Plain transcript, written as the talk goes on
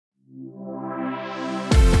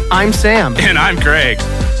I'm Sam. And I'm Greg.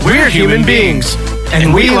 We're human beings.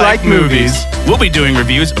 And we like movies. We'll be doing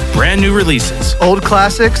reviews of brand new releases, Old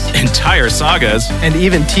classics, entire sagas. and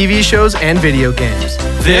even TV shows and video games.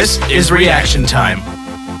 This is Reaction Time.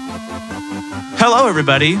 Hello,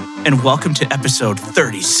 everybody, and welcome to episode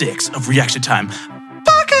 36 of Reaction Time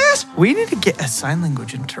podcast. We need to get a sign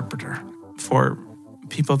language interpreter. For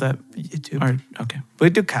people that YouTube. are okay. We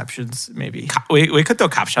do captions, maybe. We could throw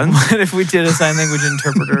captions. What if we did a sign language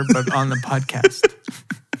interpreter, but on the podcast?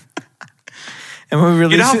 And we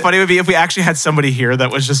release You know how it. funny it would be if we actually had somebody here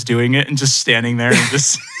that was just doing it and just standing there and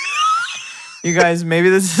just. You guys, maybe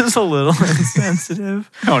this is a little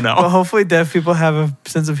insensitive. Oh no. But hopefully deaf people have a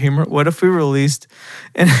sense of humor. What if we released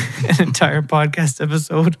an entire podcast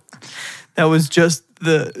episode that was just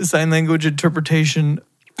the sign language interpretation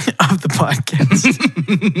of the podcast?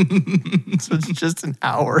 So it's just an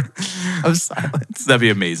hour of silence. That'd be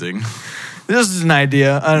amazing. This is an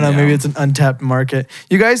idea. I don't know. Yeah. Maybe it's an untapped market.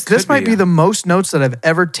 You guys, this might be the most notes that I've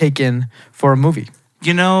ever taken for a movie.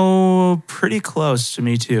 You know, pretty close to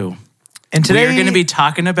me too. And today we're going to be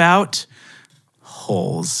talking about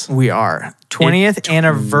Holes. we are 20th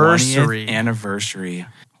anniversary. 20th anniversary.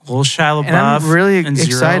 Little Shia LaBeouf And I'm really and Zero,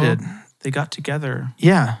 excited. they got together.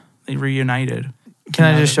 Yeah. They reunited. Can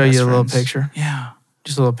I Now just they're show you best a little friends. picture? Yeah.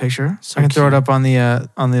 Just a little picture. So I can throw it cute. up on the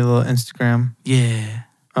little Instagram. Yeah.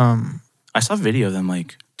 Um, I saw a video of them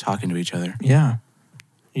like talking to each other. yeah.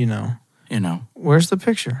 You know. You know. Where's the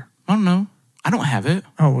picture? I don't know. I don't have it.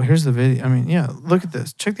 Oh, well, here's the video. I mean, yeah, look at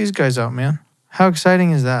this. Check these guys out, man. How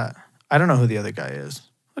exciting is that? I don't know who the other guy is.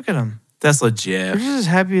 Look at him. That's They're legit. just as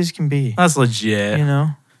happy as can be. That's legit. You know?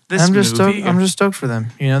 This I'm just movie. stoked. I'm just stoked for them.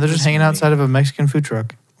 You know, they're just This hanging movie. outside of a Mexican food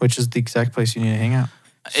truck, which is the exact place you need to hang out.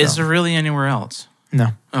 Is So- there really anywhere else? No.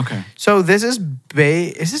 Okay. So this is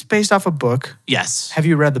is this based off a book? Yes. Have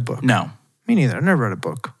you read the book? No. Me neither. I've never read a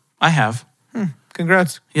book. I have.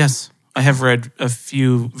 Congrats. Yes. I have read a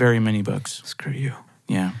few, very many books. Screw you.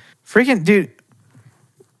 Yeah. Freaking dude.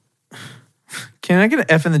 Can I get an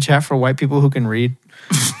F in the chat for white people who can read?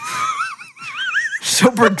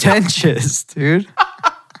 So pretentious, dude.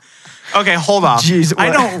 Okay, hold on. Jeez, I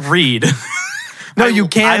what? don't read. No, you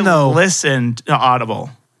can, I though. listen to Audible.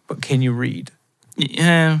 But can you read?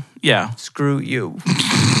 Yeah. Screw you.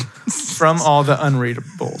 From all the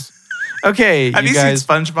unreadables. Okay, Have you guys. seen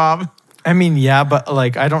SpongeBob? I mean, yeah, but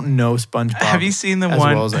like I don't know SpongeBob. Have you seen the as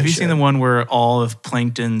one? well as I Have you seen the should. one where all of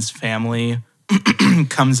Plankton's family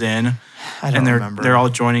comes in I don't and remember. they're all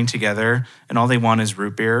joining together and all they want is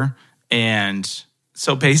root beer and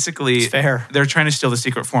so basically It's fair. they're trying to steal the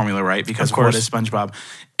secret formula, right? Because Of course. what is SpongeBob?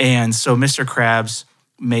 And so Mr. Krabs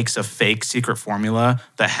makes a fake secret formula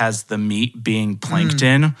that has the meat being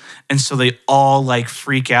plankton. And so they all like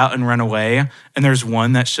freak out and run away. And there's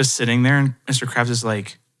one that's just sitting there and Mr. Krabs is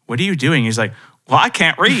like, "What are you doing?" He's like, "Well, I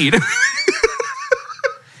can't read."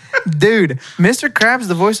 Dude, Mr. Krabs,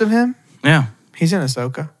 the voice of him, Yeah. he's in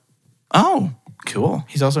Ahsoka. Oh, cool.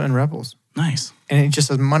 He's also in Rebels. Nice. And he just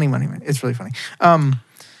says money, money, money. It's really funny.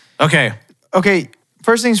 Okay. Okay,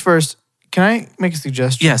 first things first. Can I make a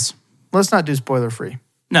suggestion? Yes. Let's not do spoiler free.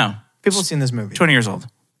 No. People have seen this movie. 20 years old.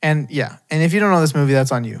 And yeah, and if you don't know this movie,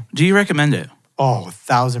 that's on you. Do you recommend it? Oh,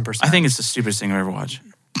 1,000%. I think it's the stupidest thing I've ever watched.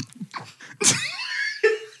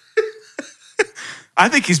 I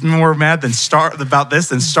think he's more mad about this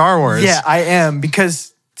than Star Wars. Yeah, I am,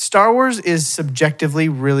 because Star Wars is subjectively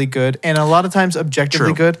really good, and a lot of times objectively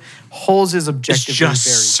True. good. Holes is It's objectively just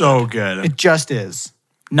very so good. good. It just is.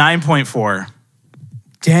 9.4.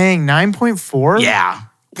 Dang, 9.4? Yeah.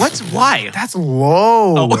 Why? That's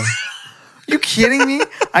low. Oh. You kidding me?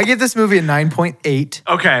 I give this movie a 9.8,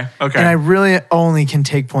 Okay. and I really only can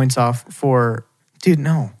take points off for, dude,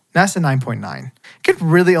 no, that's a 9.9. I could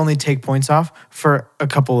really only take points off for a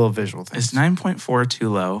couple of visual things. Is 9.4 too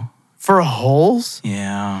low? For Holes?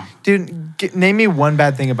 Yeah. Dude, name me one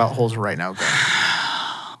bad thing about Holes right now, Greg.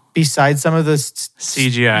 Besides some of the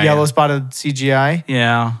CGI. yellow spotted CGI,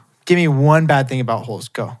 Yeah. give me one bad thing about Holes.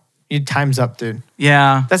 Go. You time's up, dude.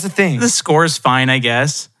 Yeah. That's the thing. The score's fine, I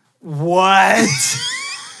guess. What?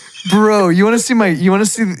 Bro, you want to see my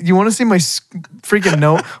freaking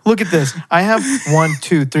note? Look at this. I have 1,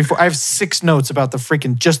 2, 3, 4. I have 6 notes about the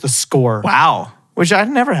freaking just the score. Wow. Which I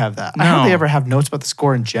never have that. I No. hardly ever have notes about the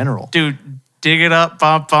score in general. Dude, dig it up,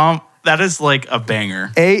 bump, bump. That is like a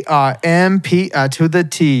banger. ARMP to the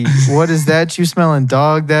T. What is that you smelling,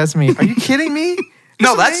 dog? That's me. Are you kidding me?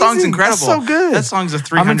 No, That's that song's amazing. incredible. That's so good. That song's a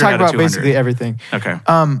 300 I'm gonna talk out of about 200. basically everything. Okay.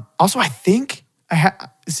 Also, I think I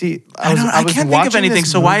I was can't think of watching anything.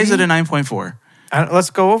 this So why is it a movie. 9.4? Let's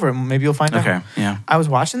go over it. Maybe you'll find out. Okay, yeah. I was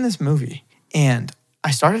watching this movie and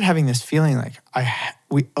I started having this feeling like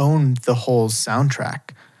we owned the whole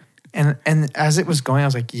soundtrack. And as it was going, I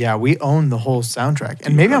was like, yeah, we own the whole soundtrack.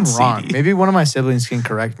 And maybe I'm wrong. CD? Maybe one of my siblings can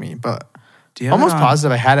correct me, but Do you have almost it on-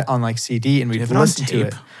 positive I had it on like CD and we'd have it on listen to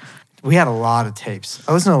it. tape? We had a lot of tapes.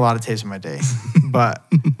 I listened to a lot of tapes in my day, but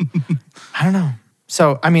I don't know.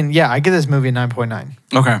 So, I mean, yeah, I give this movie a 9.9.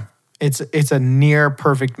 Okay. It's a near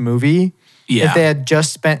perfect movie. Yeah. If they had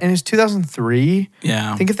just spent, and it's 2003.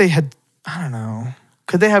 Yeah. I think if they had, I don't know,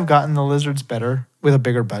 could they have gotten the lizards better with a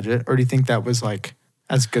bigger budget? Or do you think that was like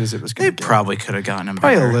as good as it was They going to get? probably could have gotten them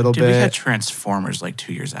Probably a better. little Dude, we bit. had Transformers like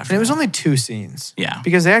 2 years after And it was that. only 2 scenes. Yeah.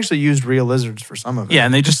 Because they actually used real lizards for some of it. Yeah,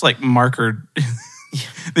 and they just like markered,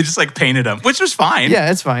 they just like painted them, which was fine.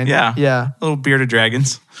 Yeah, it's fine. Yeah. Yeah. Little bearded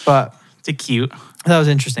dragons. But It's cute. that was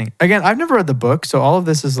interesting. Again, I've never read the book, so all of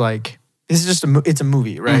this is like, this is just it's a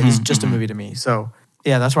movie, right? It's just a movie to me. So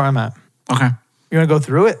yeah, that's where I'm at. Okay. You want to go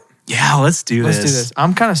through it? Yeah, let's do Let's do this.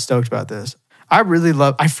 I'm kind of stoked about this. I really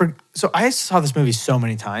love. So I saw this movie so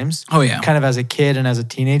many times. Oh, yeah. Kind of as a kid and as a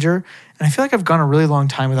teenager, and I feel like I've gone a really long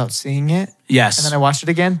time without seeing it. Yes. And then I watched it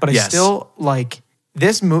again, but I Yes. still like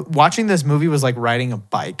this. Watching this movie was like riding a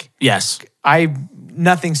bike. Yes.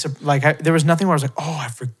 There was nothing where I was like, oh, I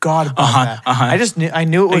forgot about that. I just knew. I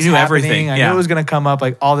knew it was knew happening. everything, I knew yeah. it was gonna come up.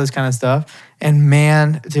 Like all this kind of stuff. And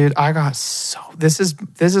man, dude, I got so. This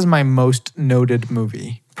is my most noted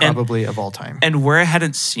movie probably of all time. And where I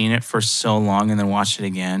hadn't seen it for so long and then watched it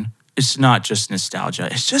again, it's not just nostalgia.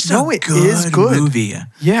 It's just It is good movie.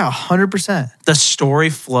 Yeah, 100%. The story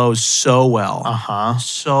flows so well. Uh-huh.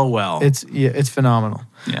 So well. It's phenomenal.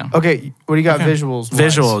 yeah. Okay, what do you got visuals?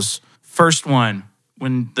 Visuals. First one,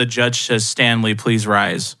 when the judge says, Stanley, please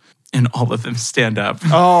rise. And all of them stand up.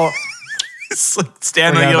 Oh, It's like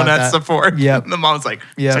Stanley, Forgot you'll about not that. support. Yep. And the mom's like,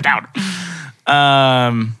 Yep. sit down.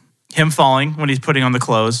 Him falling when he's putting on the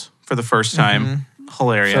clothes for the first time.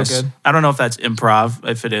 Hilarious. So good. I don't know if that's improv.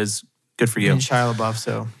 If it is, good for you. and Shia LaBeouf,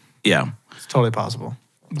 so Yeah. it's totally possible.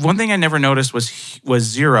 One thing I never noticed was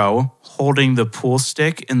Zero holding the pool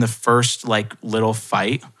stick in the first like little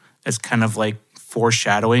fight as kind of like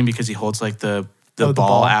foreshadowing because he holds like the the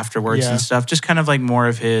ball ball. afterwards Yeah. and stuff. Just kind of like more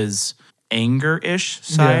of his anger-ish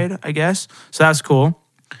side, I guess. So that's cool.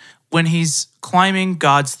 When he's climbing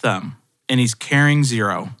God's thumb and he's carrying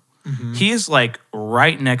Zero, he is like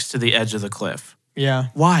right next to the edge of the cliff. Yeah.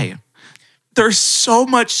 Why? There's so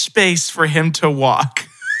much space for him to walk.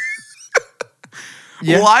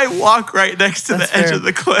 Yeah. Why walk right next to That's the edge fair. of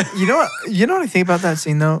the cliff? You know what I think about that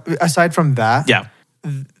scene though? Aside from that, Yeah.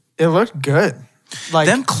 it looked good. Like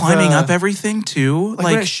Them climbing up everything too. Like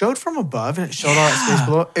when it showed from above and it showed all that space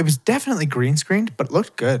below, it was definitely green screened, but it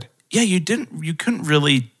looked good. yeah, you couldn't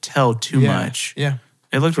really tell too much. Yeah.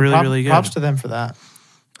 It looked really good. Props to them for that.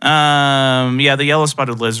 Yeah, the yellow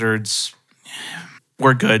spotted lizards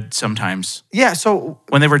were good sometimes. Yeah, so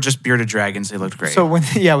When they were just bearded dragons, they looked great. when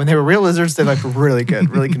they were real lizards, they looked really good,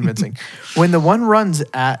 really convincing. When the one runs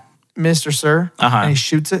at Mr. Sir and he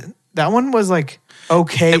shoots it, that one was like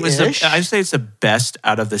okay. it was I'd say it's the best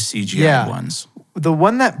out of the CGI Yeah. ones. The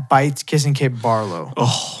one that bites Kissing Kate Barlow.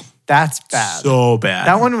 Oh, That's bad. so bad.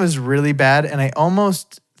 That one was really bad, and I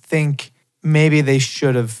almost think maybe they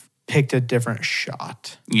should have picked a different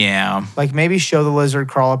shot. Yeah. Like maybe show the lizard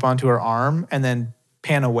crawl up onto her arm and then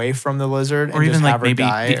pan away from the lizard Or and even just like have her maybe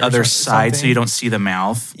die the or other something. side so you don't see the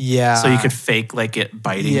mouth. Yeah. So you could fake like it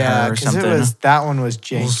biting yeah, her or because something. that one was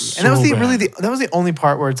janky. was And that was so that was the only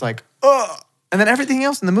part where it's like, ugh. And then everything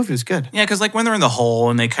else in the movie was good. Yeah, because like when they're in the hole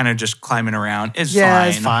and they kind of just climbing around, it's Yeah, fine.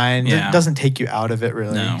 it's fine. Yeah. It doesn't take you out of it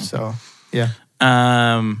really. No. So yeah.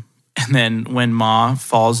 And then when Ma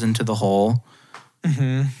falls into the hole,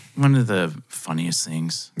 Mm-hmm. one of the funniest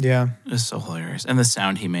things. Yeah. It's so hilarious. And the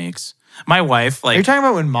sound he makes. My wife, Are you like, talking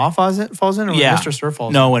about when Ma falls in or when Mr. Sir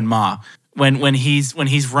falls in? no, when Ma, when he's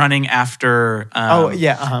running after.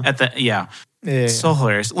 At the Yeah, yeah. So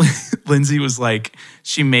hilarious. Lindsay was like,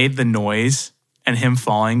 she made the noise and him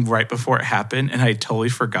falling right before it happened, and I totally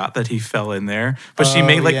forgot that he fell in there. But she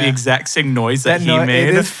made like the exact same noise that he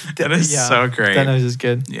made. That is so great. That noise is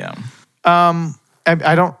good. Yeah.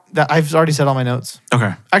 I've already said all my notes.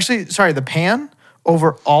 Okay. Actually, sorry, the pan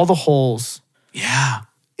over all the holes Yeah.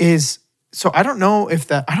 is, so I don't know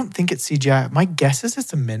if I don't think it's CGI. My guess is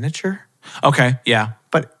it's a miniature, Okay. Yeah.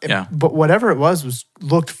 but Yeah. but whatever it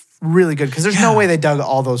looked really good because there's no way they dug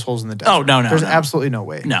all those holes in the desert. Oh, no. There's absolutely no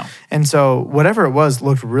way. No. And so whatever it was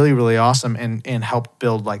looked really, really awesome and helped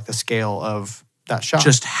build like the scale of that shot.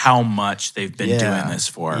 Just how much they've been doing this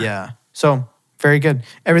for. Yeah. So very good.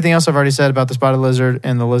 Everything else I've already said about the spotted lizard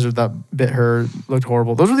and the lizard that bit her looked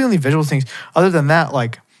horrible. Those were the only visual things. Other than that,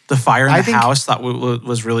 like The fire in I the think- house that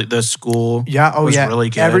was really the school. Yeah. Oh was yeah. really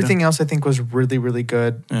good. Everything else I think was really, really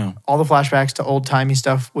good. Yeah. All the flashbacks to old timey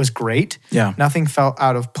stuff was great. Yeah. Nothing felt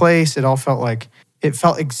out of place. It all felt like it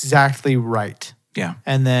felt exactly right. Yeah.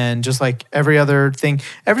 And then just like every other thing,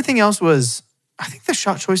 everything else was. I think the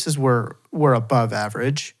shot choices were above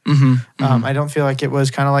average. Mm-hmm. I don't feel like it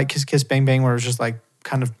was kind of like Kiss Kiss Bang Bang, where it was just like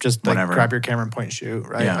kind of just like Whatever. grab your camera and point and shoot,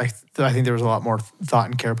 right? Yeah. I think there was a lot more thought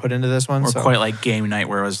and care put into this one. Or so. quite like game night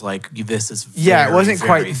where it was like, this is Yeah, it very, wasn't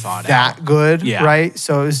very quite thought that out. good, Yeah. right?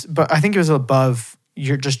 So, it was, but I think it was above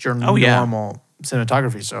your Oh, yeah. normal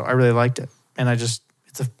cinematography. So I really liked it, and it's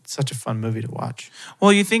such a fun movie to watch.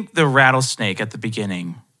 Well, you think the rattlesnake at the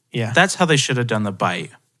beginning, Yeah, that's how they should have done the bite.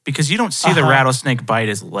 Because you don't see the rattlesnake bite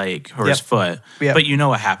his leg or his Yep. foot, Yep. but you know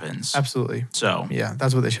what happens. absolutely. So, Yeah,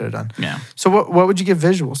 that's what they should have done. yeah. So what would you give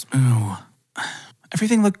visuals? Ooh.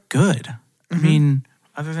 Everything looked good. I mean,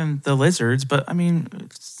 other than the lizards, but I mean,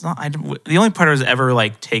 it's not. The only part I was ever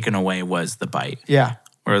like taken away was the bite, Yeah,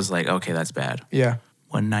 where I was like, okay, that's bad. yeah.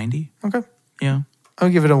 190. Okay, Yeah. I'll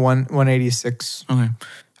give it a 186. Okay.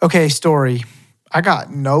 Okay, story. I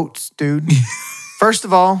got notes, dude. First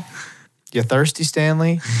of all, you thirsty,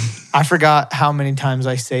 Stanley? I forgot how many times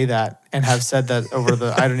I say that and have said that over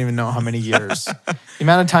I don't even know how many years. The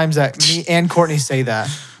amount of times that me and Courtney say that.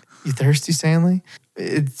 You thirsty, Stanley?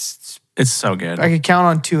 It's so good. I could count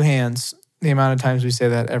on two hands the amount of times we say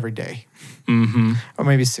that every day. Mm-hmm. Or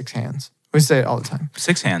maybe 6 hands. We say it all the time.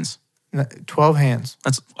 6 hands. 12 hands.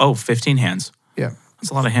 That's 15 hands. Yeah. That's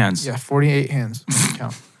a lot of hands. Yeah, 48 hands.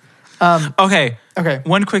 Count. Okay. Okay.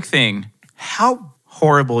 One quick thing. How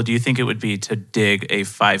horrible do you think it would be to dig a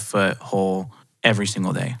 5-foot hole every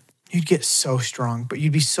single day? You'd get so strong, but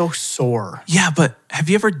you'd be so sore. Yeah, but have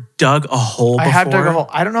you ever dug a hole before? I have dug a hole.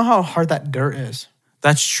 I don't know how hard that dirt is.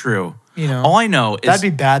 That's true. You know, all I know is that'd be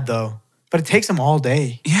bad though. But it takes them all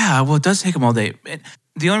day. yeah. Well, it does take them all day.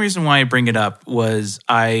 The only reason why I bring it up was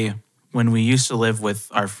when we used to live with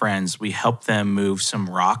our friends, we helped them move some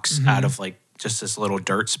rocks out of like just this little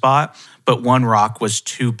dirt spot. But one rock was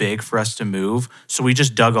too big for us to move, so we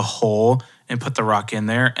just dug a hole and put the rock in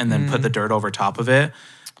there, and then put the dirt over top of it.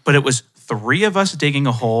 But it was 3 of us digging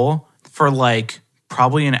a hole for like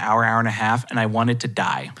probably an hour and a half, and I wanted to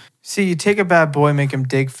die. See, you take a bad boy, make him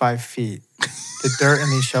dig 5 feet. The dirt in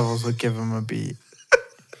these shovels will give him a beat.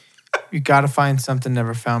 You got to find something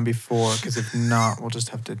never found before, because if not, we'll just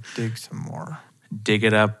have to dig some more. Dig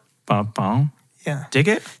it up, bum, bum. Yeah. Dig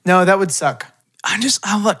it. No, that would suck. I'm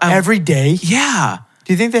Every day? yeah.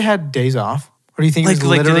 Do you think they had days off? Or do you think it was Do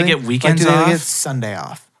they literally... get weekends do they off? get Sunday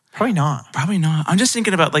off? Probably not. Probably not. I'm just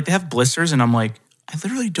thinking about like they have blisters, and I'm like, I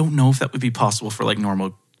literally don't know if that would be possible for like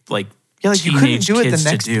normal like Yeah, like you couldn't teenage do it the kids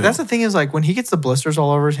next to do. That's the thing is like when he gets the blisters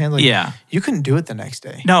all over his hands, like Yeah. you couldn't do it the next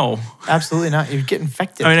day. No. Absolutely not. You'd get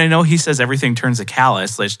infected. I mean, I know he says everything turns to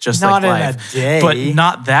callus. It's just Not like in life, a day. but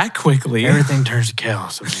not that quickly. Everything turns to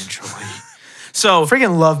chaos eventually. So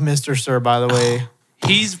Freaking love Mr. Sir, by the way.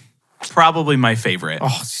 he's probably my favorite Oh,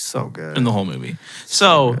 he's so good. in the whole movie.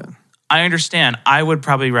 So good. I understand. I would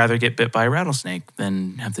probably rather get bit by a rattlesnake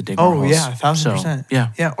than have to dig more Oh holes. yeah, 1000%. So, yeah.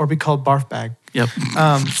 Yeah, or be called barf bag. Yep.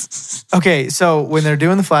 Okay, so when they're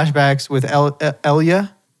doing the flashbacks with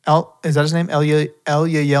Elia, is that his name? Elia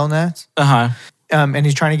Yelnats? Uh-huh. And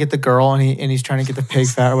he's trying to get the girl, and he's trying to get the pig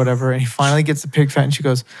fat or whatever, and he finally gets the pig fat, and she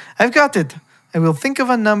goes, "I've got it. I will think of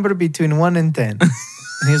a number between 1 and 10."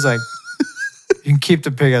 And he's like, "You can keep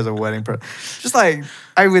the pig as a wedding present." Just like,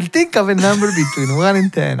 I will think of a number between 1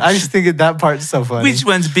 and 10. I just think that part's so funny. Which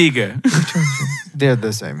one's bigger? They're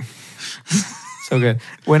the same. So good.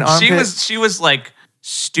 When Armpit, she was like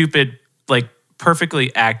stupid, like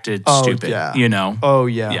perfectly acted Oh, stupid. yeah. You know? Oh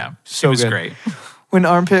yeah, Yeah. She so was good. great. When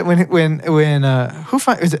Armpit, who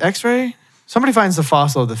finds, is it X-ray? Somebody finds the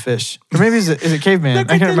fossil of the fish, or maybe is it caveman?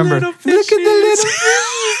 I can't remember. Look at the little fishes.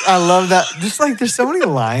 I love that. Just like there's so many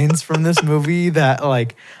lines from this movie that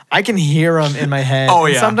like I can hear them in my head. Oh,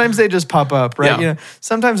 And yeah. sometimes they just pop up, right? Yeah. You know,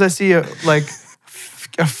 sometimes I see a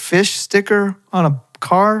fish sticker on a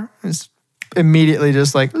car. It's immediately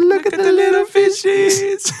just like look at the little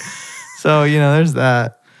fishes. So there's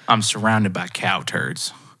that. I'm surrounded by cow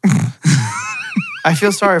turds. I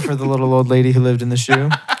feel sorry for the little old lady who lived in the shoe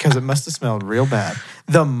because it must have smelled real bad.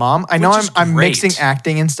 The mom, I know Which is I'm great. mixing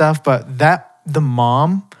acting and stuff, but the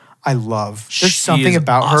mom, I love. There's She something is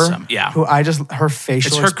about awesome, her. yeah. Who her facial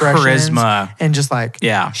It's her expressions charisma. and just like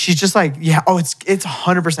Yeah. she's just like it's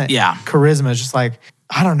 100% Yeah. charisma. Just like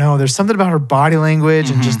I don't know. There's something about her body language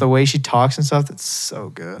and just the way she talks and stuff that's so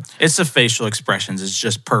good. It's the facial expressions. It's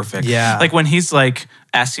just perfect. Yeah. Like when he's like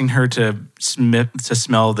asking her to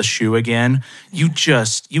smell the shoe again, you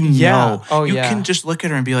know. Oh, you yeah. can just look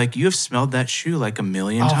at her and be like, you have smelled that shoe like a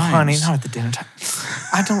million times. Oh, honey, not at the dinner time.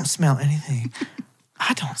 I don't smell anything.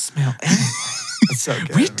 I don't smell anything. It's so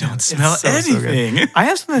good. We don't smell anything. good. I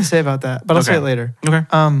have something to say about that, but I'll say it later. Okay.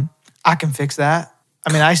 I can fix that.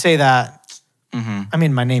 I mean, I say that. I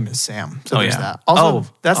mean, my name is Sam, so there's that. Also,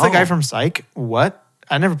 that's the guy from Psych. What?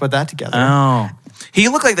 I never put that together. Oh. He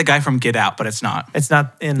looked like the guy from Get Out, but it's not. It's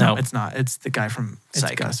not. No, Nope. it's not. It's the guy from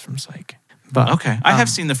Psych. Gus from Psych. But Okay. I have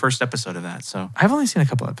seen the first episode of that, so. I've only seen a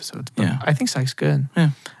couple episodes. But Yeah. I think Psych's good.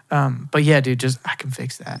 Yeah. But yeah, dude, just I can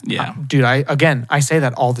fix that. Yeah. Dude, I say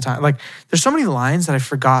that all the time. Like, there's so many lines that I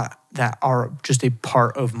forgot that are just a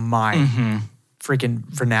part of my freaking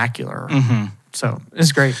vernacular. So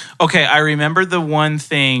it's great. Okay, I remember the one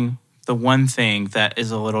thing that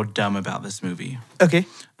is a little dumb about this movie. Okay.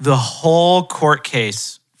 The whole court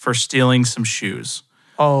case for stealing some shoes.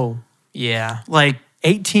 Oh, yeah. Like,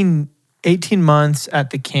 18 months at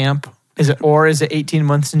the camp. Is it 18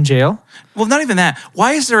 months in jail? well, not even that.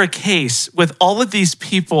 Why is there a case with all of these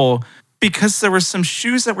people because there were some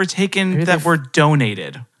shoes that were taken Maybe that were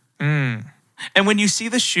donated? And when you see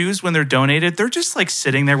the shoes when they're donated, they're just like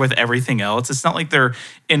sitting there with everything else. It's not like they're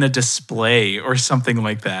in a display or something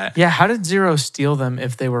like that. Yeah, how did Zero steal them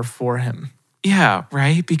if they were for him? Yeah,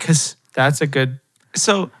 right? Because That's a good...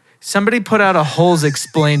 so Somebody put out a Holes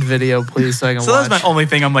Explained video, please, so I can so watch. that's my only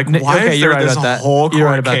thing. I'm like, why Okay, is you're there right this about that. whole court You're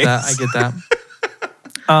right about case? that. I get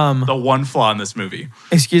that. The one flaw in this movie.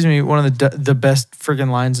 Excuse me, one of the best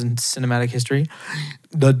friggin' lines in cinematic history.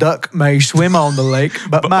 The duck may swim on the lake,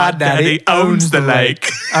 but my daddy owns the lake.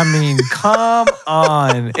 I mean, come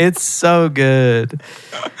on. It's so good.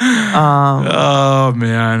 Oh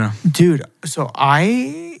man. Dude, so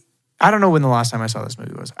I don't know when the last time I saw this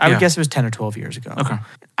movie was. I would Yeah. guess it was 10 or 12 years ago. Okay.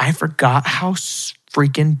 I forgot how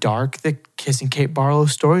freaking dark the Kissing Kate Barlow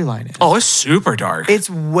storyline is. Oh, it's super dark. It's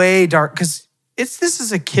way dark because this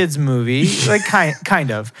is a kid's movie, like kind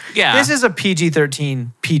of. Yeah. This is a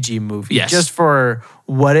PG-13 PG movie. Yes. Just for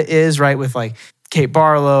what it is, right? With like Kate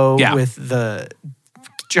Barlow, Yeah. with the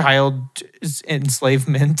child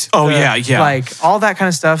enslavement. Oh, the- yeah. Like all that kind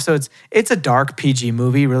of stuff. So it's a dark PG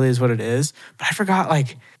movie, really is what it is. But I forgot,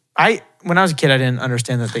 like, when I was a kid, I didn't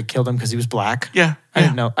understand that they killed him because he was black. Yeah. I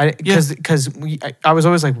didn't know. Because I was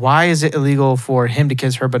always like, why is it illegal for him to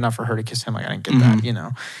kiss her, but not for her to kiss him? Like, I didn't get that, you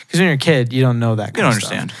know? Because when you're a kid, you don't know that kind You don't of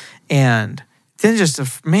understand. stuff. And then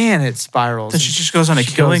it spirals. Then she just goes on a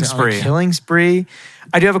killing spree. Killing spree.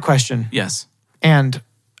 I do have a question. Yes. And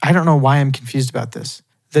I don't know why I'm confused about this.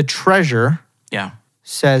 The treasure Yeah.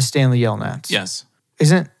 says Stanley Yelnats. Yes.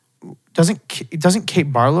 Doesn't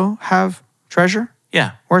Kate Barlow have treasure?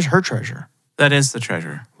 Yeah. Where's her treasure? That is the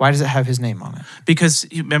treasure. Why does it have his name on it? Because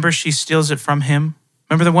you remember she steals it from him?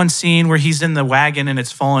 Remember the one scene where he's in the wagon and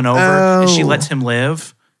it's fallen over and she Oh. lets him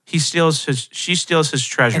live? She steals his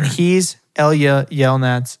treasure. And he's Elia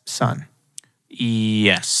Yelnats' son.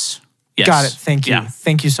 Yes. Yes. Got it. Thank you. Yeah.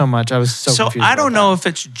 Thank you so much. I was so confused. I don't about know that. if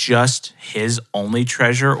it's just his only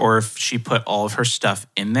treasure or if she put all of her stuff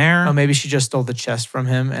in there. Oh, maybe she just stole the chest from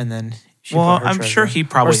him and then she Well, put her I'm treasure. sure he Or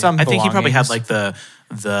probably. some I think he probably had belongings. like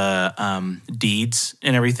the deeds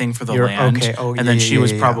and everything for the You're- land. okay. Oh, and then yeah, she yeah,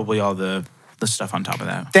 was yeah. probably all the stuff on top of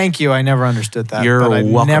that. Thank you. I never understood that. You're but I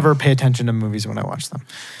welcome. never pay attention to movies when I watch them.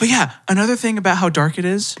 But yeah, another thing about how dark it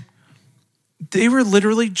is, they were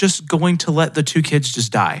literally just going to let the two kids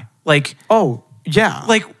just die. Like Yeah.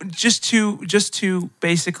 just to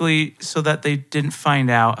basically so that they didn't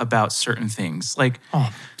find out about certain things. Like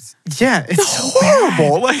yeah, it's so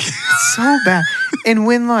horrible. bad. Like It's so bad. And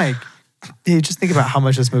when you just think about how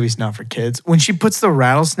much this movie's not for kids. When she puts the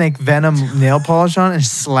rattlesnake venom nail polish on and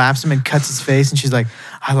slaps him and cuts his face, and she's like,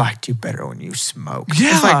 "I liked you better when you smoked."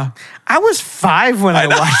 Yeah. It's like, I was 5 when I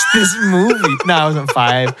watched this movie. No, I wasn't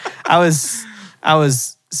 5. I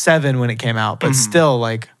was 7 when it came out, but still,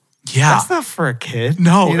 like, yeah. that's not for a kid.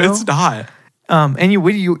 No, you know? it's not. And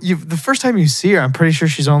the first time you see her, I'm pretty sure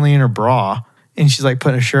she's only in her bra, and she's like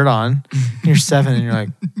putting a shirt on. And you're 7, and you're like,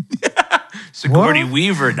 Sigourney What?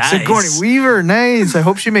 Weaver, nice. Sigourney Weaver, nice. I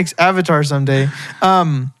hope she makes Avatar someday.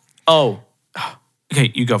 Oh.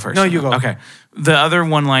 Okay, you go first. No, you go. Okay. The other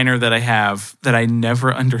one-liner that I have that I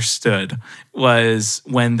never understood was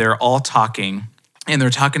when they're all talking and they're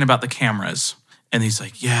talking about the cameras. And he's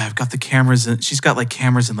like, yeah, I've got the cameras. And she's got like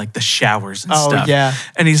cameras in like the showers and Oh, stuff. yeah.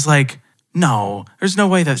 And he's like, no, there's no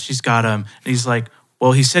way that she's got them. And he's like,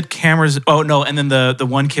 well, he said cameras. Oh, no. And then the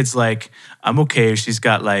one kid's like, I'm okay if she's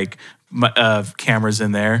got like cameras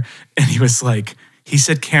in there, and he was like, he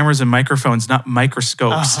said cameras and microphones, not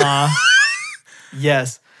microscopes.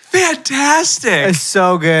 Yes. Fantastic. It's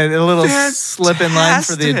so good. A little slip in line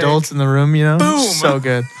for the adults in the room, you know? Boom. So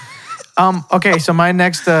good. Okay, so my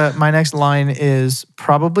next line is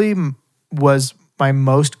probably was my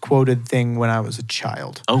most quoted thing when I was a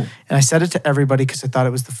child. Oh. And I said it to everybody because I thought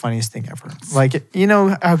it was the funniest thing ever. Like, you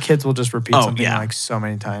know how kids will just repeat something like so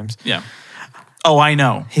many times? Yeah. Oh, I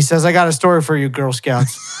know. He says, I got a story for you, Girl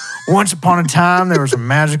Scouts. Once upon a time, there was a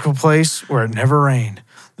magical place where it never rained.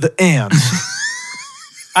 The end.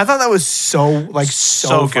 I thought that was so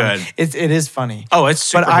funny. good. It is funny. Oh, it's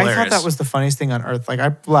super But I hilarious. thought that was the funniest thing on earth. Like,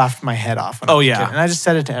 I laughed my head off. When I was a kid, and I just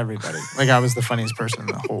said it to everybody. Like, I was the funniest person in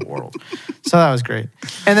the whole world. So that was great.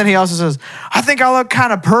 And then he also says, I think I look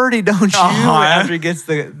kind of purty, don't you? After he gets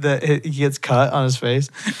he gets cut on his face.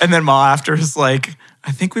 And then Ma after is like,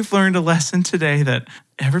 I think we've learned a lesson today that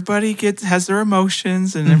everybody has their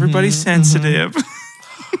emotions and everybody's sensitive.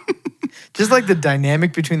 Just like the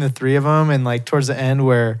dynamic between the three of them, and like towards the end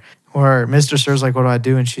where Mr. Sir's like, what do I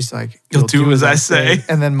do? And she's like, you'll do as I say.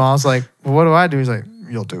 And then Ma's like, well, what do I do? He's like,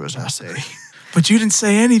 you'll do as I say. But you didn't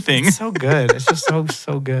say anything. It's so good. It's just so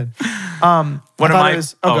good. Go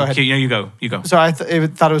ahead. You go. So I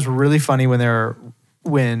thought it was really funny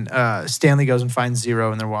when Stanley goes and finds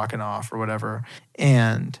Zero and they're walking off or whatever.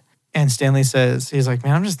 And Stanley says, he's like,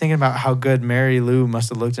 man, I'm just thinking about how good Mary Lou must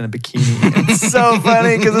have looked in a bikini. It's so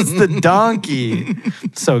funny because it's the donkey.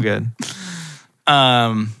 So good.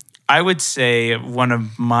 I would say one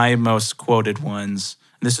of my most quoted ones,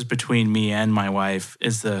 and this is between me and my wife,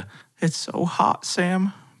 is it's so hot,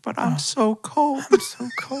 Sam, but I'm so cold. I'm so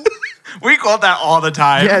cold. We quote that all the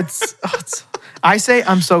time. Yeah, I say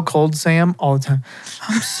I'm so cold, Sam, all the time.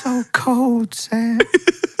 I'm so cold, Sam.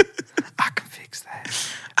 I can fix that.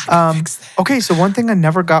 Okay, so one thing I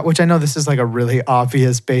never got, which I know this is like a really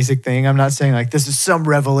obvious basic thing. I'm not saying like this is some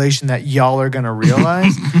revelation that y'all are going to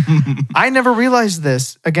realize. I never realized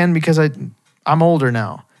this, again, because I'm older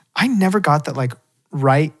now. I never got that like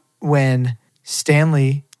right when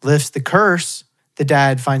Stanley lifts the curse, the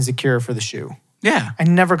dad finds the cure for the shoe. Yeah. I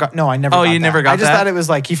never got Oh, you never got that? I just thought it was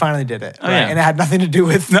like he finally did it. Oh, yeah. And it had nothing to do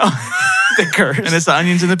with the curse. And it's the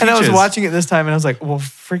onions and the peaches. And I was watching it this time and I was like, well,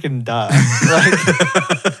 freaking duh.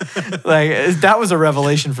 like that was a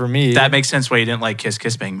revelation for me. That makes sense why you didn't like Kiss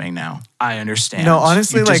Kiss Bang Bang now. I understand. No,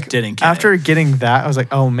 honestly, you like just didn't get after it. getting that, I was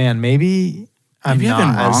like, oh man, maybe I've been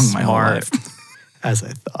wrong as my whole life. as I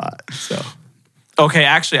thought. So okay,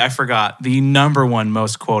 actually, I forgot the number one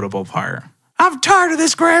most quotable part. I'm tired of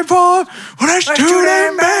this, Grandpa. Well, that's too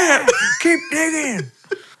damn bad. Keep digging.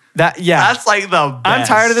 That's like the best. I'm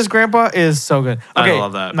tired of this, Grandpa is so good. Okay, I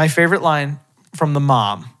love that. My favorite line from the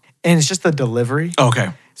mom, and it's just the delivery.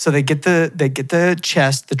 Okay. So they get the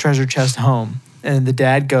treasure chest home, and the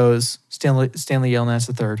dad goes, Stanley Yelnats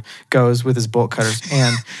III goes with his bolt cutters,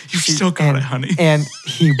 and you still got it, honey. And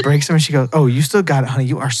he breaks them, and she goes, "Oh, you still got it, honey.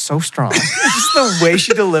 You are so strong." Just the way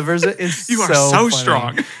she delivers it is you are so funny.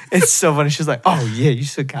 strong. It's so funny. She's like, "Oh yeah, you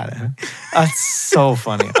still got it, honey." That's so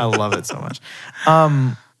funny. I love it so much.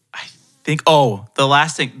 The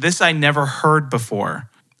last thing, this I never heard before.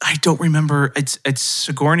 I don't remember. It's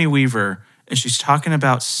Sigourney Weaver, and she's talking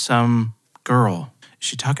about some girl. Is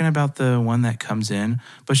she talking about the one that comes in?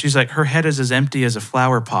 But she's like, her head is as empty as a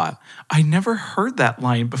flower pot. I never heard that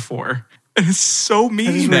line before. And it's so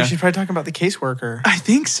mean. She's probably talking about the caseworker. I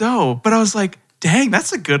think so. But I was like, dang,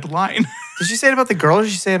 that's a good line. Did she say it about the girl or did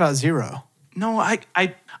she say it about Zero? No, I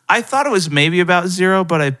thought it was maybe about Zero,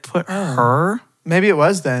 but I put her. Maybe it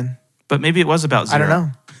was then. But maybe it was about Zero. I don't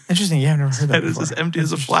know. Interesting. Yeah, I've never heard that before. It's as empty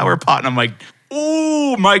as a flower pot. And I'm like,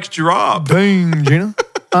 ooh, mic drop. Dang, Gina.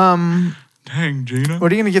 Dang, Gina.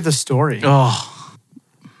 What are you going to give the story? Oh,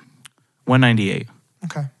 198.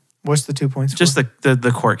 Okay. What's the 2 points Just for?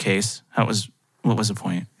 the court case. What was the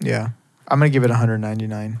point? Yeah. I'm going to give it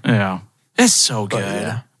 199. Yeah. It's so good.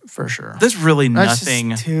 Yeah, for sure. There's really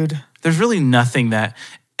nothing. Dude. There's really nothing that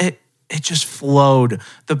it just flowed.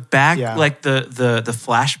 The back, like the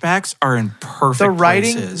flashbacks are in perfect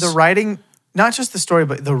places. The writing, not just the story,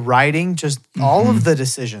 but the writing, just all of the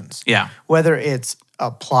decisions. Yeah. Whether it's a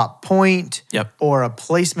plot point, or a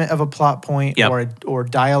placement of a plot point, or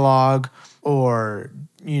dialogue, or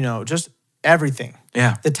just everything.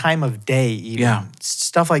 Yeah. The time of day, even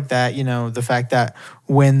stuff like that. The fact that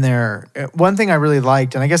when one thing I really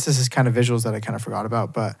liked, and I guess this is kind of visuals that I kind of forgot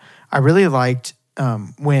about, but I really liked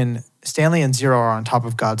when Stanley and Zero are on top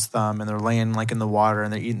of God's thumb and they're laying like in the water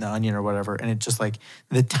and they're eating the onion or whatever. And it's just like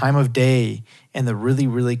the time of day and the really,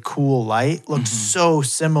 really cool light looks so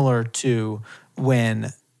similar to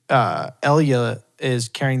when Elia is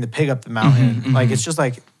carrying the pig up the mountain. Like it's just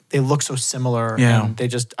like they look so similar. Yeah. And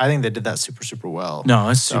I think they did that super, super well. No,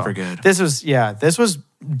 it's super good. This was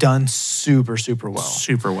done super, super well.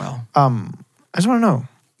 Super well. I just want to know.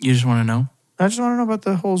 You just want to know? I just want to know about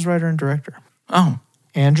the Holes writer and director. Oh,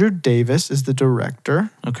 Andrew Davis is the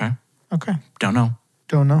director. okay. Okay. Don't know.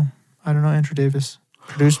 Don't know. I don't know Andrew Davis.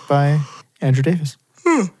 Produced by Andrew Davis.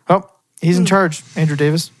 Oh, he's in charge, Andrew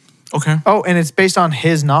Davis. Okay. Oh, and it's based on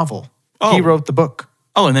his novel. Oh. He wrote the book.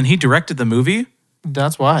 Oh, and then he directed the movie?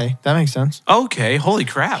 That's why. That makes sense. Okay. Holy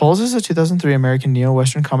crap. Holes is a 2003 American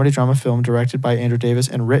neo-Western comedy drama film directed by Andrew Davis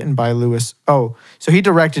and written by Louis. Oh, so he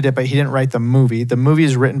directed it, but he didn't write the movie. The movie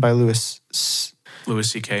is written by Louis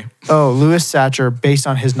C.K. Louis Satcher, based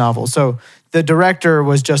on his novel. So the director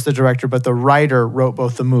was just the director, but the writer wrote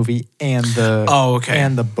both the movie and the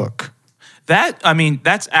and the book.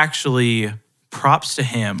 That's actually props to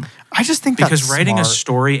him. I just think because that's writing smart. a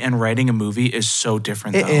story and writing a movie is so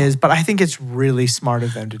different. It is, but I think it's really smart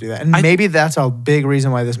of them to do that, and maybe that's a big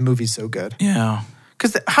reason why this movie's so good. Yeah,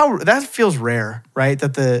 because that feels rare, right?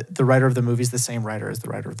 That the writer of the movie is the same writer as the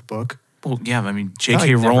writer of the book. Well, yeah. I mean,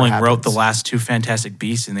 J.K. Rowling wrote the last two Fantastic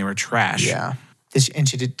Beasts, and they were trash. Yeah.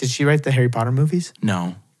 Did she write the Harry Potter movies?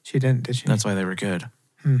 No, she didn't. Did she? That's why they were good.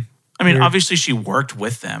 I mean, obviously she worked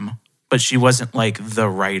with them, but she wasn't like the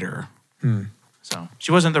writer. So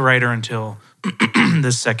she wasn't the writer until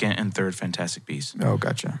the second and third Fantastic Beasts. Oh,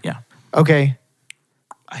 gotcha. Yeah. Okay.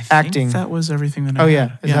 I think Acting. that was everything that I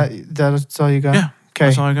had. Is that's all you got? Yeah. Okay.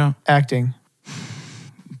 That's all I got. Acting.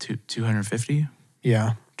 250?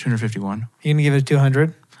 Yeah. 251. You gonna give it a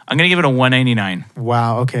 200? I'm gonna give it a 189.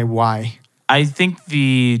 Wow. Okay. Why? I think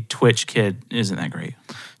the Twitch kid isn't that great.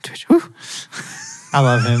 Twitch. Whew. I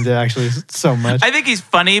love him actually so much. I think he's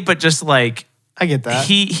funny, but just like I get that.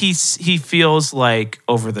 He feels like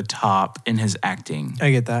over the top in his acting. I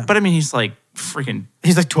get that. But I mean, he's like freaking.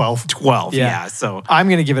 He's like 12. 12. Yeah. So I'm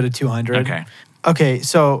gonna give it a 200. Okay. Okay.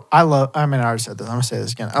 So I already said this. I'm gonna say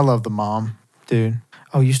this again. I love the mom, dude.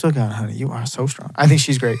 Oh, you still got it, honey. You are so strong. I think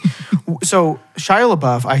she's great. So Shia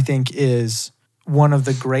LaBeouf, I think, is one of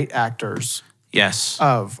the great actors. Yes.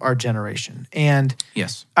 Of our generation. And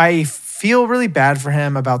yes, I feel really bad for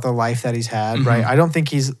him about the life that he's had, right? I don't think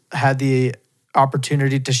he's had the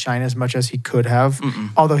opportunity to shine as much as he could have,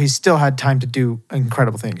 although he's still had time to do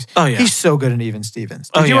incredible things. Oh, yeah. He's so good in Even Stevens.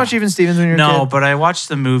 Did you watch Even Stevens when you were a kid? No, but I watched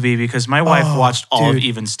the movie because my wife watched all of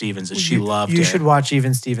Even Stevens and she loved it. You should watch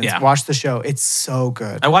Even Stevens. Yeah. Watch the show. It's so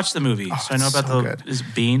good. I watched the movie, so I know about good. Is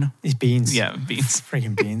it Bean? These beans. Yeah, beans.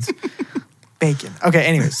 Freaking beans. Bacon. Okay,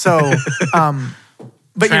 anyway, so...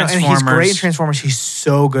 But you know, and he's great in Transformers. He's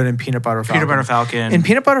so good in Peanut Butter Falcon. Peanut Butter Falcon. In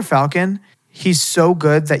Peanut Butter Falcon, he's so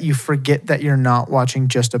good that you forget that you're not watching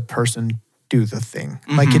just a person do the thing.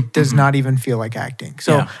 Like it does not even feel like acting.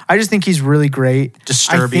 So I just think he's really great.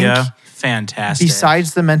 Disturbia, fantastic.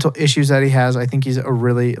 Besides the mental issues that he has, I think he's a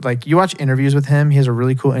really, like, you watch interviews with him. He has a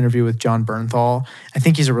really cool interview with John Bernthal. I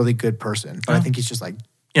think he's a really good person, but I think he's just like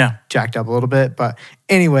jacked up a little bit. But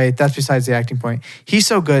anyway, that's besides the acting point. He's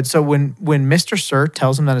so good. So when Mr. Sir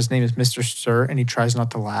tells him that his name is Mr. Sir and he tries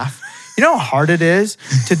not to laugh, you know how hard it is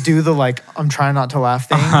to do the like, I'm trying not to laugh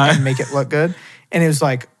thing and make it look good? And it was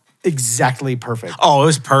like exactly perfect. Oh, it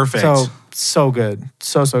was perfect. So good.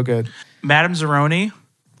 So good. Madame Zeroni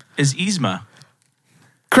is Yzma.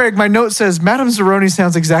 Craig, my note says Madame Zeroni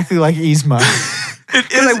sounds exactly like Yzma.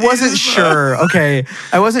 Because I wasn't sure. Okay.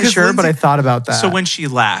 I wasn't sure, Lindsay, but I thought about that. So when she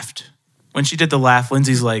laughed, when she did the laugh,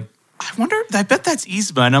 Lindsay's like, I bet that's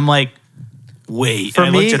Yzma. And I'm like, wait. And I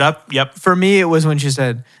looked it up. Yep. For me, it was when she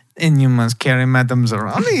said, and you must carry Madame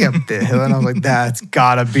Zeroni up the hill. And I was like, that's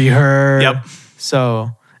gotta be her. Yep.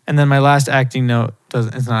 So, and then my last acting note,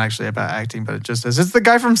 it's not actually about acting, but it just says, it's the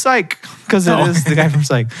guy from Psych. Because it is the guy from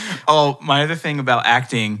Psych. Oh, my other thing about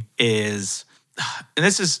acting is, and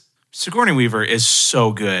this is, Sigourney Weaver is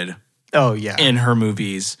so good. Oh, yeah. In her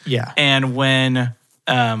movies. Yeah. And when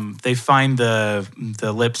they find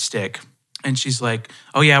the lipstick and she's like,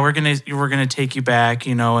 oh yeah, we're gonna take you back,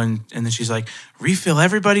 you know, and then she's like, refill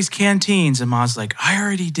everybody's canteens. And Ma's like, I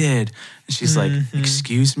already did. And she's like,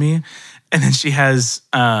 excuse me? And then she has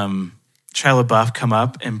Shia LaBeouf come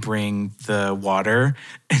up and bring the water.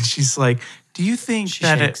 And she's like, do you think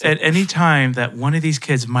that at any time that one of these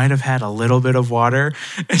kids might have had a little bit of water?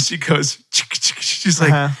 And she goes, she's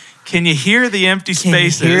like, can you hear the empty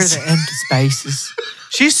spaces? Can you hear the empty spaces?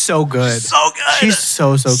 She's so good. So good. She's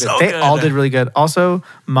so good. So they good. all did really good. Also,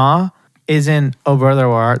 Ma is in Oh Brother,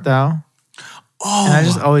 Where Art Thou? Oh. And I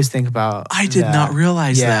just always think about I did not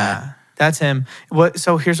realize that. Yeah, that's him.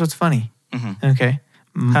 So here's what's funny. Okay.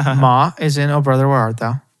 Ma is in Oh Brother, Where Art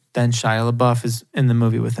Thou? then Shia LaBeouf is in the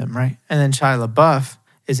movie with him, right? And then Shia LaBeouf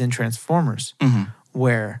is in Transformers,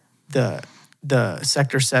 where the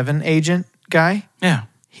Sector 7 agent guy,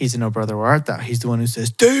 he's in Oh Brother, Where Art Thou? He's the one who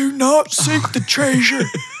says, "Do not seek the treasure."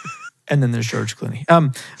 And then there's George Clooney.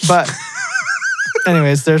 But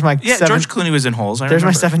anyways, there's my George Clooney was in Holes. There's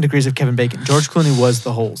my 7 degrees of Kevin Bacon. George Clooney was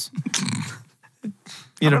the Holes.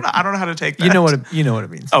 I don't know how to take that. You know what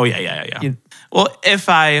it means. Oh yeah. Well, if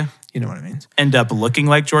I You know what it means. end up looking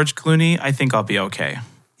like George Clooney, I think I'll be okay.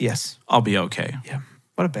 Yes. I'll be okay. Yeah.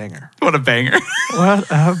 What a banger. What a banger. What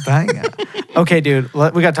a banger. Okay, dude.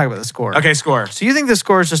 We got to talk about the score. Okay, score. So you think the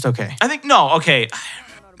score is just okay? I think, okay.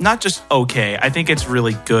 Not just okay. I think it's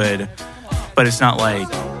really good, but it's not like,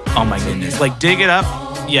 oh my goodness. Like, Dig It Up,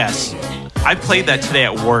 yes. I played that today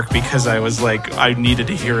at work because I was like, I needed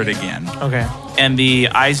to hear it again. Okay. And the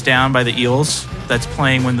Eyes Down by the Eels, that's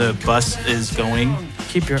playing when the bus is going.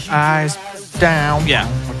 Keep your eyes down. Yeah.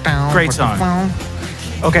 Great song.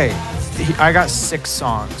 Okay. I got 6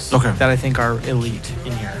 songs that I think are elite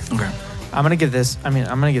in here. Okay. I'm going to give this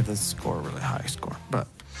score a really high score. But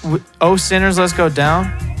Oh Sinners, Let's Go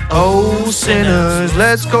Down. Oh Sinners,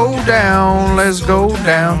 let's go down. Let's go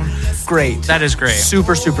down. Great. That is great.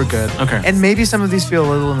 Super, super good. Okay. And maybe some of these feel a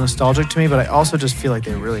little nostalgic to me, but I also just feel like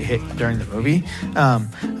they really hit during the movie.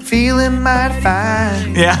 Feeling mighty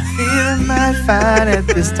fine. Yeah. Feeling mighty fine at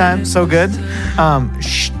this time. So good.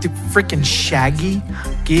 Freaking Shaggy.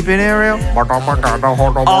 Keeping it real.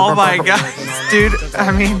 Oh my God. Dude,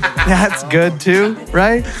 I mean, that's good too,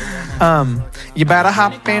 right? You better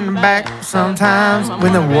hop in the back sometimes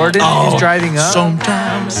when the warden is driving up.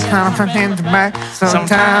 Sometimes. Hop in the back.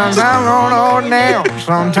 Sometimes I'm on now.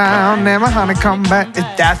 Sometimes never honey come back.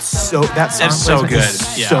 That song so good.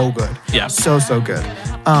 is so good. Yeah. So good.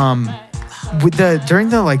 With during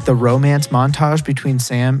the romance montage between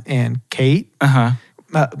Sam and Kate,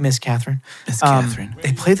 Miss Catherine.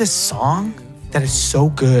 They play this song that is so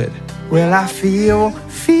good. Well, I feel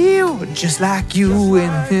just like you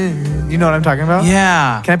and him. You know what I'm talking about?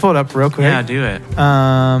 Yeah. Can I pull it up real quick? Yeah, do it.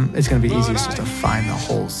 It's gonna be easiest just to find the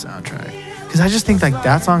whole soundtrack, because I just think like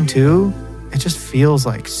that song too, it just feels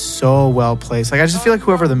like so well placed. Like I just feel like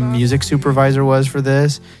whoever the music supervisor was for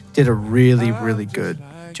this did a really, really good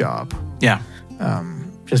job. Yeah.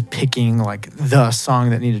 Just picking like the song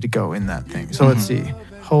that needed to go in that thing. So let's see.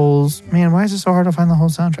 Holes. Man, why is it so hard to find the whole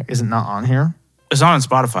soundtrack? Is it not on here? It's not on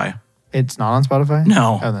Spotify. It's not on Spotify?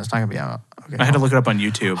 No. Oh, then it's not gonna be out. Okay. I had to look it up on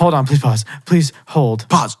YouTube. Hold on, please pause. Please hold.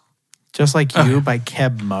 Pause. Just Like You by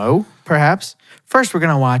Keb Mo, perhaps. First, we're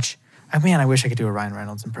gonna watch. I wish I could do a Ryan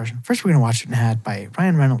Reynolds impression. First, we're gonna watch an ad by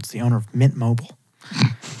Ryan Reynolds, the owner of Mint Mobile.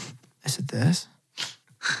 Is it this?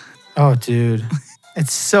 Oh, dude,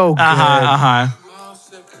 it's so good.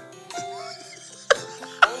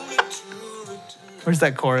 Where's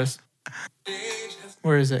that chorus?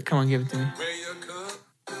 Where is it? Come on, give it to me.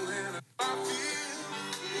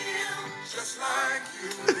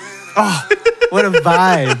 Oh, what a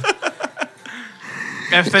vibe.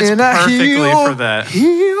 It fits perfectly for that.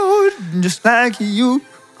 Healed just like you.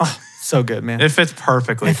 Oh, so good, man. It fits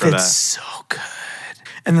perfectly for that. It's so good.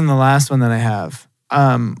 And then the last one that I have,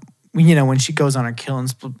 when she goes on her killing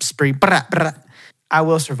spree, I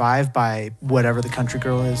Will Survive by whatever the country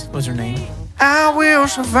girl is. What's her name? I will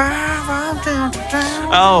survive. I'm down to down.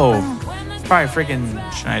 Oh. It's probably freaking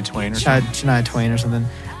Shania Twain or something. Shania Twain or something.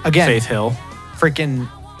 Again. Faith Hill. Freaking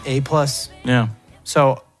A+. Yeah.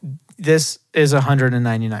 So this is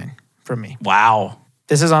 199 from me. Wow.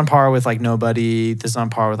 This is on par with like Nobody. This is on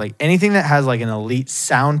par with like anything that has like an elite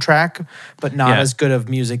soundtrack, but not as good of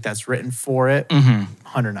music that's written for it.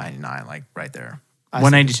 199, like right there.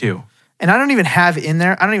 192. And I don't even have in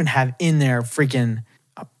there freaking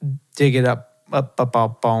Dig It Up.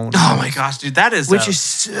 Bone. Oh my gosh, dude, that is which is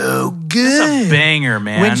so good. That's a banger,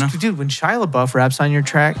 man. When Shia LaBeouf raps on your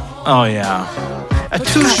track. Oh yeah.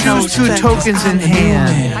 Two shoes, 2 tokens in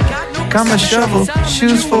hand. Got my shovel,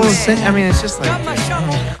 shoes full of sand. I mean, it's just like.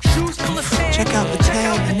 Check out the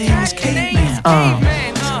tail. The name is Kate Man.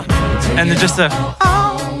 And then just the.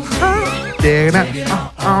 Dig it up.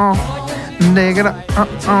 Dig it up.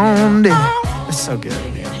 It's so good.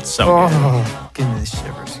 It's so good. Give me the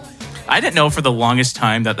shivers. I didn't know for the longest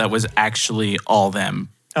time that was actually all them.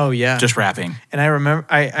 Oh yeah, just rapping. And I remember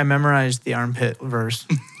I memorized the armpit verse.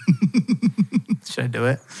 Should I do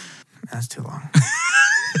it? That's too long.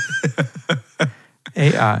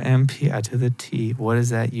 A-R-M-P-I to the T. What is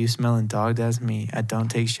that? You smelling dog? That's me. I don't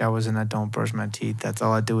take showers and I don't brush my teeth. That's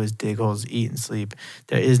all I do is dig holes, eat, and sleep.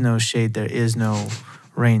 There is no shade. There is no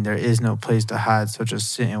rain. There is no place to hide. So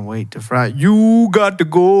just sit and wait to fry. You got to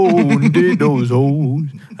go and dig those holes.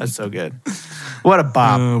 That's so good. What a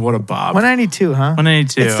bob. What a bob. 192, huh?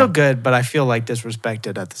 192. It's still good, but I feel like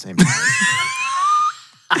disrespected at the same time.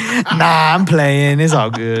 Nah, I'm playing. It's all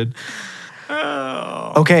good.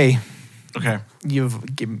 Okay. Okay.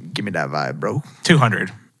 You've give me that vibe, bro.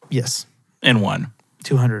 200 Yes. and 1.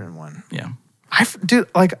 201. Yeah. Dude,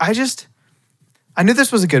 like I knew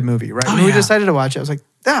this was a good movie, right? Oh, When we yeah. decided to watch it, I was like,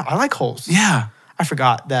 yeah, I like Holes. Yeah. I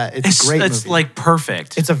forgot that it's a great movie. It's like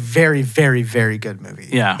perfect. It's a very, very, very good movie.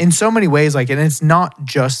 Yeah. In so many ways, like, and it's not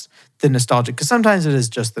just the nostalgia, because sometimes it is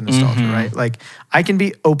just the nostalgia, right? Like, I can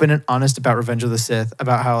be open and honest about Revenge of the Sith,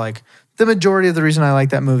 about how, like, the majority of the reason I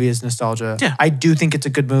like that movie is nostalgia. Yeah. I do think it's a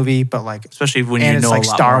good movie, but like, especially when and you it's know like a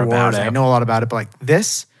lot Star more Wars. about it. I know a lot about it, but like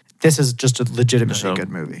this is just a legitimately So, good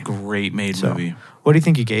movie. Great made So, movie. what do you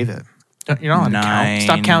think you gave it? You're not allowed to count.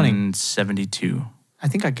 Stop counting. 972. I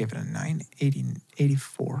think I gave it a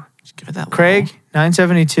 984. Just give it that. Craig,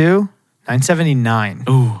 972, 979.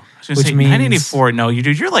 Low. Ooh. I was gonna Which say means- 984. No,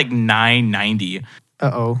 dude, you're like 990.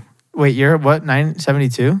 Uh-oh. Wait, you're what?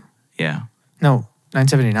 972? Yeah. No,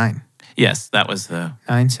 979. Yes, that was the.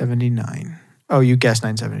 979. Oh, you guessed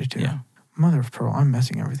 972. Yeah. Mother of pearl, I'm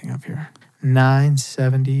messing everything up here.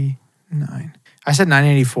 979. I said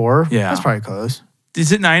 984. Yeah. That's probably close.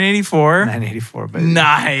 Is it 984? 984, baby.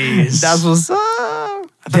 Nice. That's what's up. I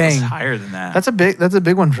thought it was Dang. higher than that. That's a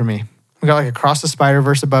big one for me. We got like Across the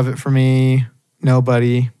Spider-Verse above it for me.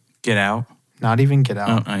 Nobody. Get Out. Not even Get Oh,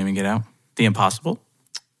 Out. not even Get Out. The Impossible.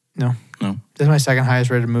 No. No. This is my second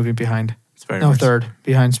highest rated movie behind. Spider-Verse. No, third.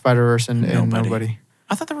 Behind Spider-Verse and Nobody. Nobody.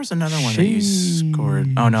 I thought there was another one that you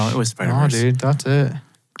scored. Oh no, it was No, Spider-Verse. dude, that's it.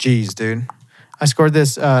 Jeez, dude. I scored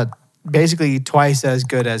this basically twice as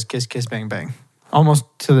good as Kiss Kiss Bang Bang. Almost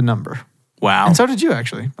to the number. Wow. And so did you,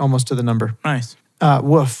 actually. Almost to the number. Nice.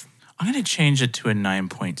 Woof. I'm gonna change it to a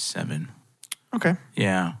 9.7. Okay.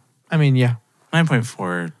 Yeah. I mean, yeah.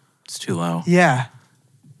 9.4. It's too low. Yeah.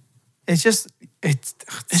 It's just, it's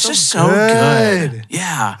Just so good.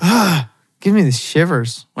 Yeah. Give me the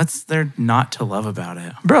shivers. What's there not to love about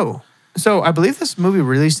it? Bro, so I believe this movie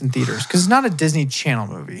released in theaters because it's not a Disney Channel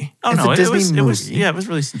movie. Oh it's no, a Disney it was movie. yeah, it was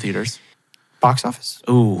released in theaters. Box office?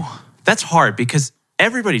 Ooh, that's hard because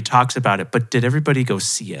everybody talks about it, but did everybody go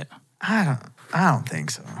see it? I don't think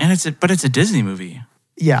so. And it's a Disney movie.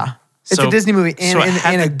 Yeah. It's So- a Disney movie in, so it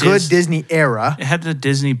had in a the good Disney era. It had the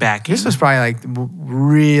Disney backing. This was probably like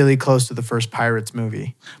really close to the first Pirates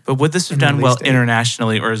movie. But would this have in done release well date.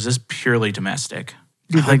 internationally, or is this purely domestic?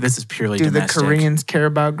 I feel like this is purely Do domestic. the Koreans care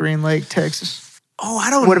about Green Lake, Texas? Oh, I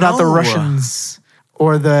don't know. What about the Russians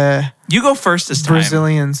or the You go first this time.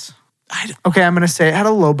 Brazilians? Okay, I'm gonna say it had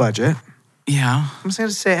a low budget. Yeah. I'm just gonna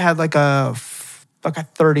say it had like a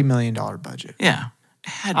 $30 million budget. Yeah. It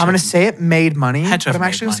had I'm gonna say it made money, Had to but have I'm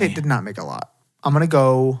actually made gonna say money. it did not make a lot. I'm gonna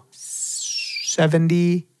go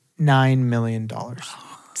 $79 million.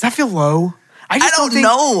 Does that feel low? I don't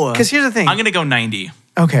know. Because here's the thing. I'm going to go 90.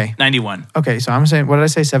 Okay. 91. Okay, so I'm saying, what did I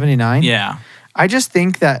say? 79? Yeah. I just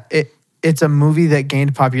think that it's a movie that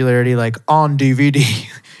gained popularity like on DVD.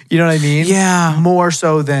 You know what I mean? Yeah. More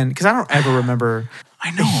so than, because I don't ever remember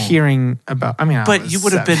I know. hearing about, I mean, I But was you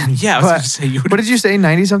would have 7, been, yeah, I was but going to say you would what have did you say,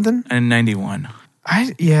 90 something? and 91. I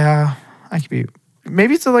could be,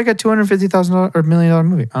 maybe it's like a $250,000 or $1 million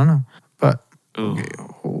movie. I don't know. But, Ooh. okay,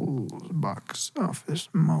 Box Office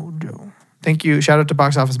Mojo. Thank you. Shout out to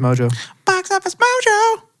Box Office Mojo. Box Office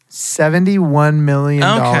Mojo. $71 million.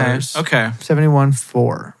 Okay.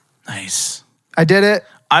 71.4. Nice. I did it.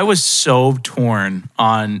 I was so torn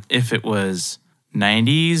on if it was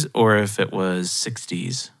 90s or if it was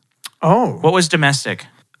 60s. Oh. What was domestic?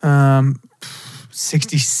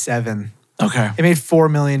 67. Okay. It made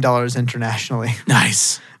 $4 million internationally,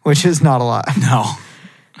 Nice. which is not a lot. No.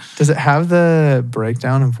 Does it have the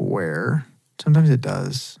breakdown of where? Sometimes it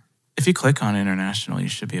does. If you click on international, you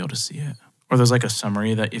should be able to see it. Or there's like a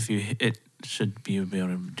summary that if you hit, it should be able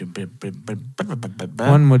to do.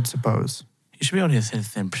 One would suppose. You should be able to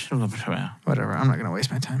hit. Whatever. I'm not going to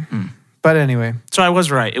waste my time. But anyway, So I was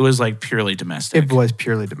right. It was like purely domestic. it was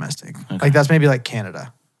purely domestic. Okay. Like that's maybe like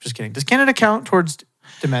Canada. Just kidding. Does Canada count towards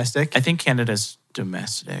domestic? I think Canada's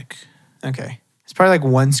domestic. Okay. It's probably like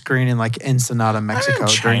one screen in like Ensenada, Mexico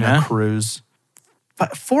during a China. cruise.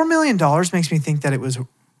 But $4 million makes me think that it was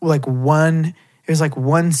like one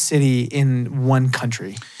city in one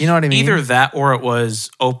country. You know what I mean? Either that or it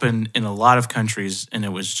was open in a lot of countries and it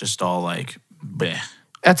was just all like, bleh,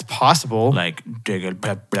 That's possible. like, digga,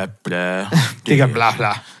 blah, blah, blah. Digga blah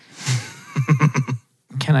blah.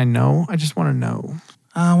 Can I know? I just want to know.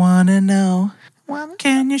 I want to know.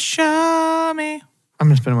 Can you show me? I'm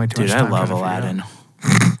gonna spend way too Dude, much I time. love trying to Aladdin.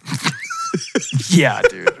 figure it out. Yeah,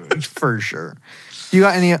 dude, for sure. You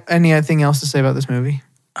got anything else to say about this movie?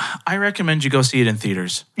 I recommend you go see it in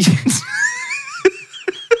theaters.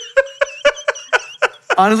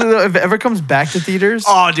 Honestly, though, if it ever comes back to theaters,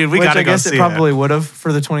 Oh, dude, we which gotta I go guess see it probably would have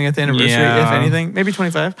for the 20th anniversary, Yeah. if anything, maybe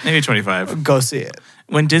 25. Maybe 25. Go see it.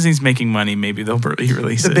 When Disney's making money, maybe they'll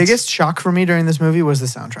re-release it. The biggest shock for me during this movie was the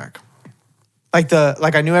soundtrack.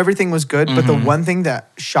 Like I knew everything was good, but the one thing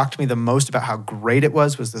that shocked me the most about how great it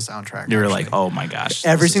was the soundtrack. You were actually. like, oh my gosh.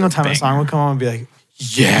 Every this is single time a song banger. would come on, I'd be like,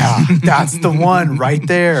 yeah, that's the one right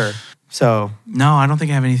there. So, No, I don't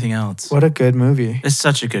think I have anything else. what a good movie. It's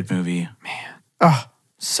such a good movie. Oh,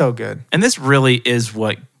 so good. And this really is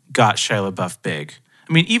what got Shia LaBeouf big.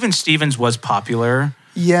 I mean, even Stevens was popular,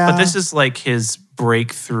 Yeah. but this is like his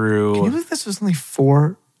breakthrough. Can you believe this was only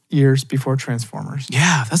 4 years before Transformers?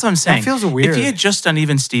 Yeah, that's what I'm saying. feels weird. If he had just done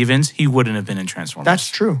even Stevens, he wouldn't have been in Transformers. That's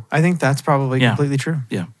true. I think that's probably Yeah. completely true.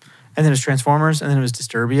 yeah. And then it was Transformers, and then it was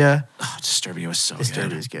Disturbia. Oh, Disturbia was so Disturbia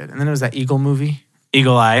good. is good. And then it was that Eagle movie.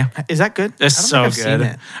 Eagle Eye. Is that good? It's I don't so think I've seen good.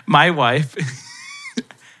 it. My wife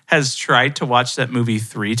has tried to watch that movie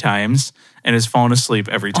 3 times and has fallen asleep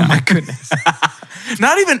every time. Oh my goodness.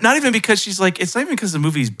 Not even because she's like, it's not even because the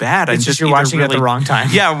movie's bad. It's just you're watching it at the wrong time.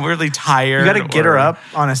 Yeah, I'm really tired. You got to get her or- up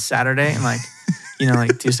on a Saturday and like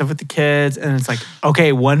do stuff with the kids. And it's like,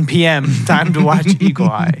 okay, 1 p.m. time to watch Eagle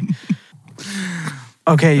Eye.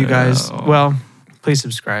 Okay, you guys. Oh. Well, please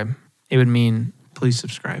subscribe. It would mean Please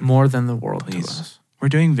subscribe. more than the world to Please. us. We're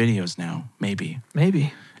doing videos now, maybe.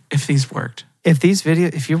 Maybe. If these worked.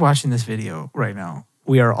 If you're watching this video right now,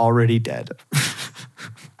 we are already dead.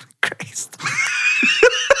 Christ.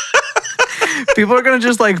 People are gonna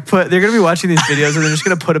just they're gonna be watching these videos and they're just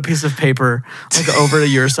gonna put a piece of paper over to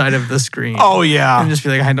your side of the screen. Oh, yeah. And just be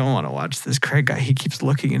like, I don't want to watch this Craig guy. He keeps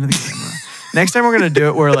looking into the camera. Next time we're gonna do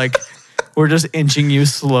it, we're just inching you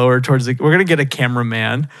slower towards we're gonna get a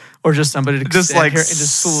cameraman or just somebody to Just, stand like, here and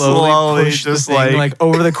just slowly push just, the thing. Like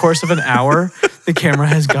over the course of an hour, the camera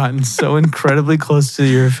has gotten so incredibly close to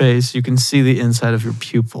your face, you can see the inside of your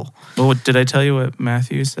pupil. Well, did I tell you what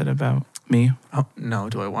Matthew said about me? Oh no,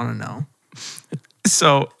 do I want to know?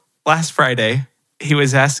 So last Friday, he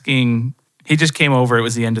was asking, he just came over. It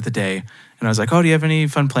was the end of the day. And I was like, oh, do you have any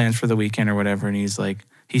fun plans for the weekend or whatever? And he's like,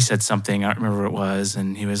 he said something. I don't remember what it was.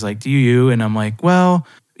 And he was like, do you? And I'm like, well,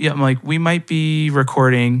 yeah. I'm like, we might be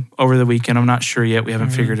recording over the weekend. I'm not sure yet. We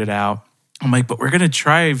haven't figured it out. I'm like, but we're going to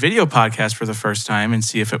try a video podcast for the first time and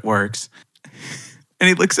see if it works. And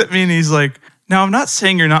he looks at me and he's like, now, I'm not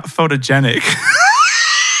saying you're not photogenic.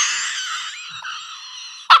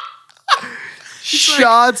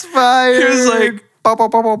 Shots fired. He was like, But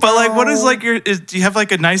but like, what is like do you have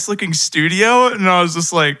like a nice looking studio? And I was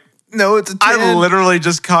just like, No, it's a 10. I literally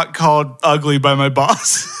just got called ugly by my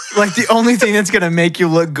boss. Like the only thing that's gonna make you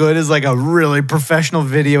look good is like a really professional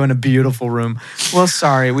video in a beautiful room. Well,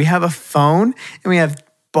 sorry, we have a phone and we have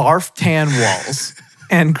barf tan walls.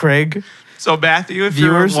 And Craig, So Matthew, if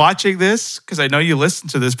Viewers- you're watching this, because I know you listen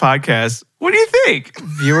to this podcast, what do you think?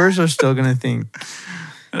 viewers are still gonna think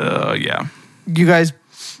Oh yeah. you guys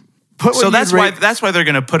put what So you'd that's rate, why they're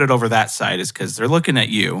gonna put it over that side, is because they're looking at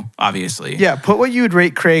you, obviously. Yeah, put what you would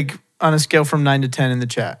rate Craig on a scale from 9 to 10 in the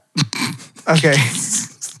chat. Okay.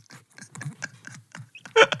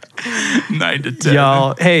 9 to 10.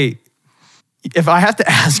 Y'all, hey, if I have to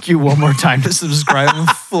ask you one more time to subscribe, I'm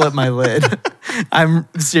gonna flip my lid. I'm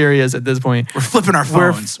serious at this point. We're flipping our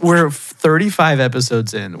phones. We're 35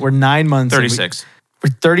 episodes in. We're 9 months in. 36. We're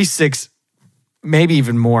 36, maybe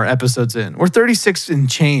even more episodes in. We're 36 and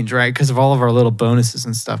change, right? Because of all of our little bonuses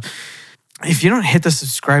and stuff. If you don't hit the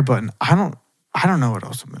subscribe button, I don't know what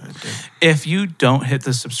else I'm gonna do. If you don't hit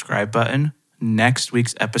the subscribe button, next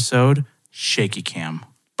week's episode, shaky cam.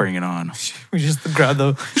 Bring it on. We just grab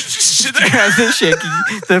the shaky,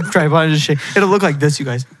 the tripod and just shake. It'll look like this, you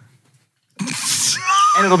guys.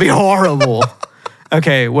 And it'll be horrible.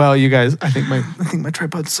 Okay, well, you guys, I think my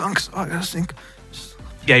tripod sunk, so I gotta think.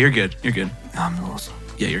 Yeah, you're good. You're good. I'm also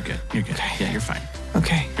Yeah, you're good. You're good. Yeah, you're fine.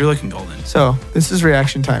 okay. You're looking golden. So this is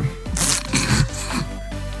reaction time.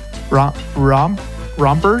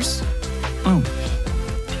 Rompers, Oh.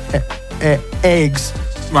 eggs.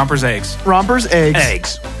 Romper's eggs. Rompers eggs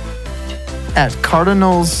Eggs. at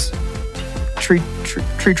Cardinals tree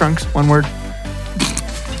trunks. One word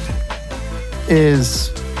is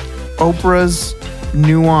Oprah's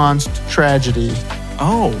nuanced tragedy.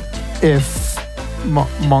 Oh. If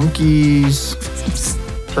monkeys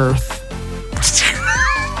Earth.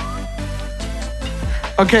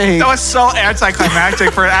 Okay. That was so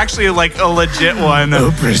anticlimactic for actually like a legit one.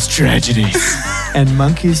 Oprah's tragedy and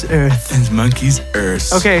monkeys Earth. And monkey's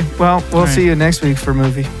Earth. Okay, well, we'll All right. see you next week for a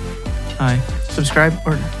movie. Hi. Subscribe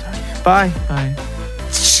or bye. Bye.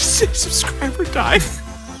 say subscriber died.